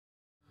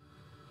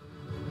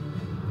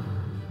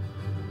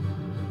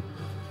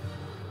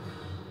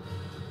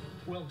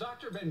Well,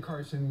 Dr. Ben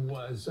Carson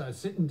was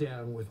sitting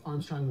down with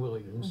Armstrong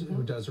Williams,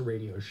 who does a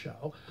radio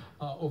show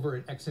over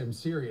at XM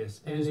Sirius.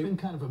 And he's been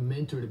kind of a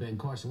mentor to Ben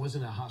Carson. It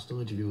wasn't a hostile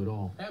interview at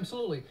all.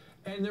 Absolutely.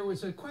 And there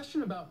was a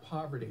question about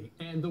poverty.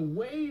 And the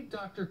way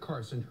Dr.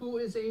 Carson, who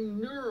is a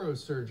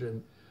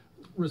neurosurgeon,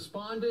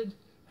 responded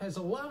has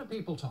a lot of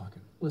people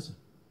talking. Listen.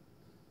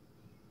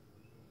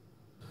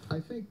 I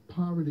think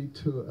poverty,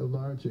 to a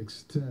large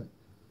extent,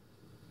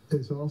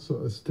 is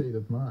also a state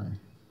of mind.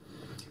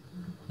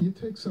 You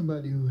take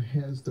somebody who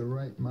has the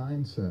right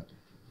mindset,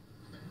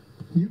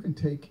 you can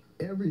take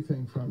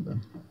everything from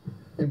them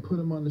and put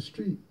them on the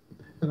street,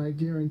 and I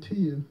guarantee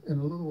you, in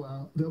a little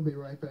while, they'll be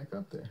right back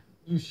up there.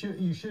 You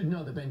should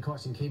know that Ben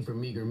Carson came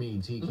from meager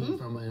means. He came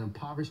from an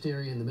impoverished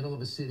area in the middle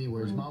of a city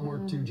where his mom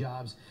worked 2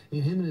 jobs,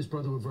 and him and his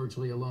brother were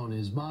virtually alone.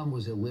 His mom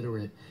was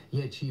illiterate,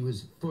 yet she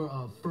was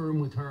firm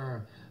with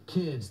her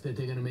kids that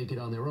they're going to make it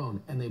on their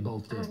own, and they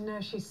both did. I know,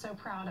 she's so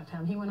proud of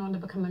him. He went on to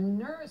become a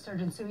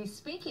neurosurgeon, so he's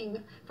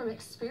speaking from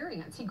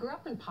experience. He grew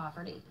up in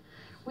poverty.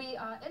 We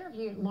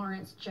interviewed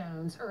Lawrence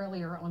Jones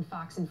earlier on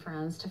Fox and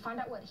Friends to find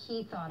out what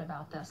he thought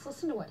about this.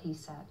 Listen to what he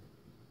said.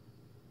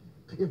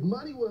 If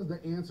money was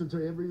the answer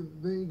to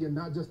everything and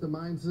not just the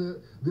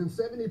mindset, then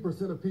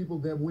 70% of people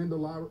that win the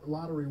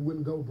lottery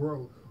wouldn't go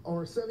broke,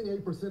 or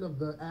 78% of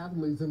the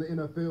athletes in the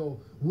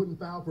NFL wouldn't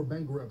file for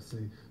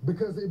bankruptcy,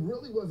 because it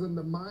really wasn't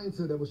the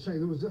mindset that was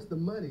changed, it was just the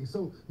money.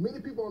 So many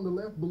people on the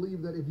left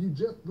believe that if you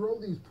just throw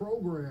these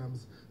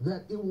programs,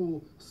 that it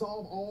will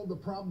solve all the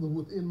problems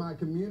within my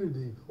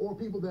community or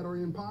people that are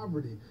in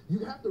poverty. You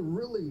have to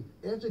really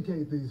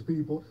educate these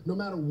people, no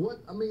matter what.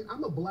 I mean,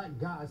 I'm a black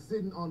guy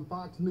sitting on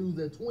Fox News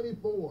at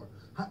 24.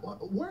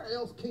 Where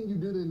else can you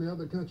do that in the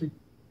other country?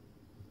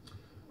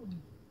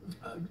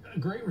 A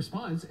great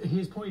response.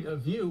 His point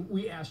of view,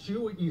 we asked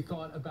you what you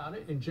thought about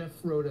it, and Jeff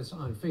wrote us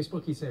on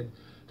Facebook. He said,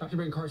 Dr.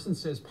 Ben Carson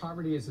says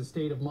poverty is a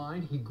state of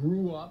mind. He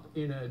grew up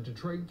in a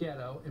Detroit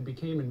ghetto and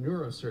became a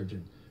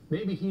neurosurgeon.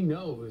 Maybe he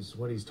knows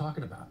what he's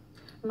talking about.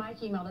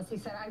 Mike emailed us. He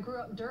said, I grew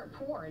up dirt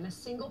poor in a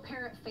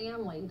single-parent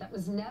family that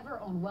was never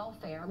on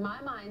welfare. My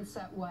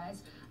mindset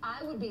was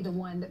I would be the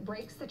one that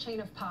breaks the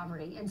chain of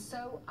poverty, and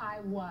so I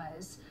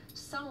was.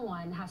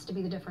 Someone has to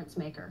be the difference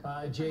maker.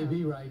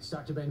 JB writes,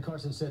 Dr. Ben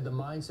Carson said the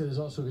mindset is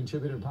also a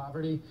contributor to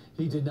poverty.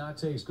 He did not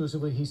say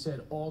exclusively, he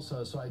said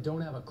also, so I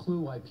don't have a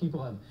clue why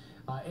people have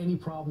any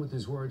problem with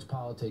his words,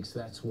 politics.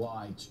 That's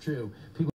why. It's true. People